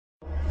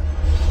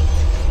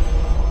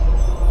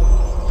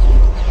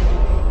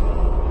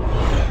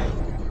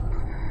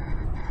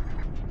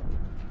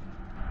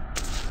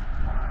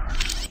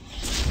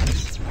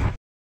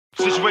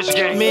switch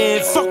game.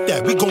 Man, fuck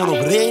that. We going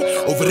over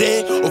there, over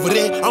there, over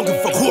there. I don't give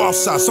a fuck who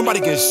outside. Somebody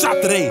getting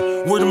shot today.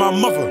 Word to my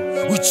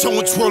mother. We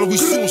chillin', twirlin', we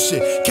shootin'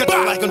 shit. Catch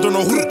a like and don't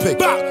know who to pick.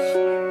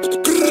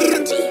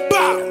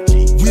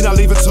 We not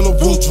leaving till the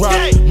woo drop.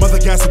 Mother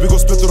gas we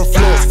gon' split through the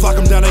floor. Flock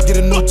them down and get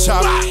a new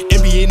chop.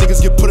 NBA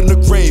niggas get put in the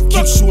grave.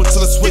 Keep shooting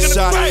till the switch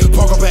shot.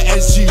 Park up at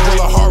SG, roll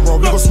a hard roll.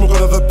 We gon' smoke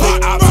another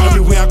big ops.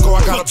 Everywhere I go,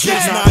 I got a bitch.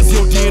 9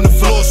 DOD in the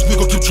floor, so we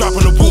gon' keep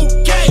dropping the woo.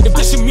 If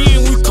that's your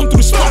man, when we come through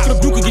the spark of the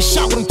blue, can get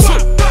shot with them too.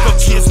 Fuck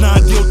kids, 9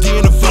 DOD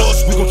in the floor,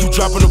 so we gon' keep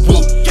dropping the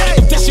woo.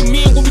 If that's your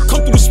man, when we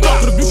come through the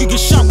spark of the blue, can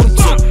get shot with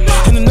them too.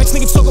 And the next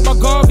nigga talk about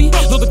Garvey,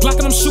 load the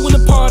Glock and I'm shooting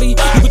the party.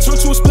 You can turn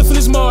to a spliff in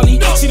his Marley.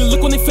 See the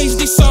look on their face,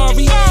 they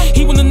sorry.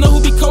 He wanna know who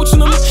be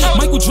coaching them.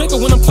 Michael Draco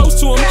when I'm close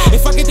to him.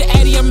 If I get the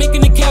Addy, I'm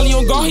making the Cali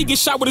on guard. He get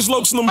shot with his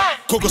lopes in them.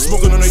 Coca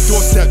smoking on their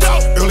doorstep.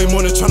 Early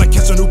morning trying to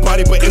catch a new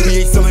body, but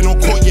NBA still ain't on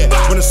court yet.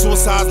 When the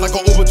suicide's like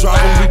an overdrive,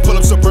 when we pull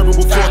up suburban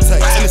with Vortex.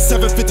 In the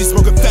 750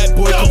 smoking fat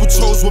boy, couple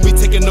trolls will be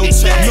taking no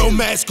check. No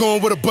mask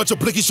on with a bunch of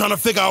blickies trying to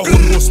figure out who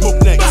we gon'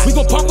 smoke next. We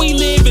gon' park where you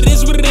live, it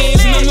is what it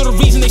is, and I know the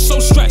reason they so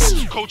stressed.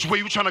 Coach, where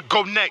you trying to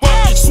go next?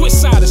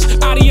 Suiciders,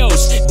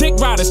 adios, dick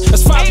riders,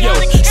 that's Fabio.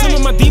 Some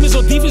of my demons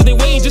or divas, they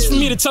waiting just for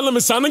me to tell them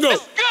it's time to go.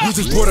 We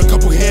just brought a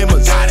couple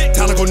hammers.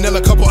 Time to go nail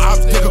a couple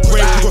ops, pick a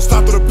grave, we gon'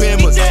 stop through the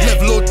Bammers.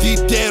 Left Lil D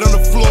dead on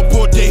the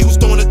floorboard day, he was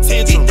throwing a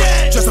tantrum.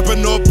 Dressed up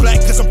in all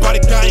black, cause I'm body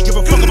guy, ain't give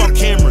a fuck about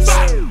cameras.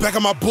 Back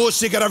on my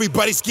bullshit, got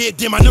everybody scared,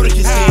 damn, I know they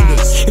can stand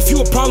us. If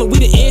you a problem, we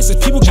the answers.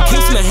 People get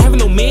killed for not having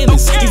no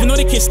manners. Even though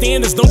they can't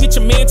stand us, don't get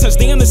your man touched,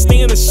 they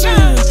understand us.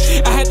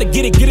 I had to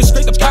get it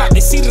straight to pop. They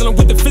see that I'm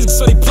with the physics,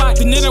 so they plot.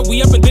 The night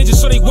we up in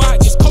digits, so they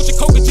watch. Just coach and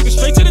coke and take it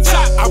straight to the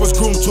top. I was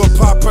groomed to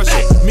apply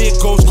pressure. Me and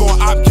Ghost going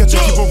op catcher.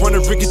 Keep on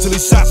running Ricky till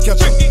he shots catch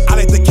him. I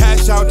like the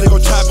cash out, they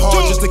gon' trap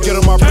hard just to get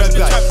on my bread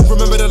back.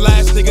 Remember the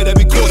last nigga that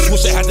be caught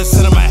switch, I had to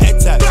send him my head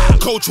tap.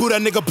 Coach, who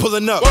that nigga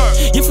pulling up?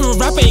 Yeah, for a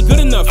rapper ain't good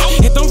enough.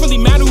 It don't really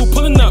matter who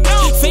pulling up.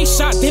 Face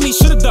shot, then he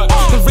should've ducked.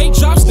 The rate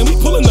drops, then we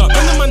pulling up.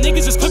 None of my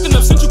niggas is cooking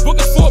up. Central book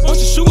is for a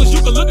bunch of shooters,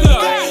 you can look it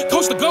up.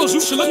 Coast to Ghost,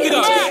 you should look it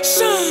up.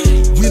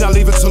 We not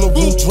leaving till the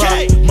woo drop.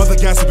 Mother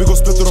gas we gon'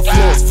 split through the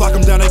floors. Flock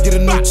them down and get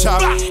a new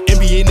chop.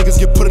 NBA niggas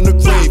get put in the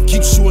grave.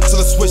 Keep shooting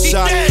till the switch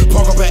shot.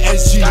 Park up at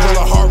SG,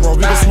 roll a hard roll.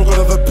 We gon' smoke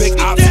another big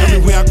ops.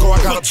 Everywhere I go, I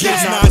got a bitch.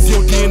 9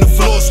 DOD in the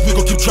floor, so we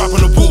gon' keep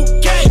dropping the woo.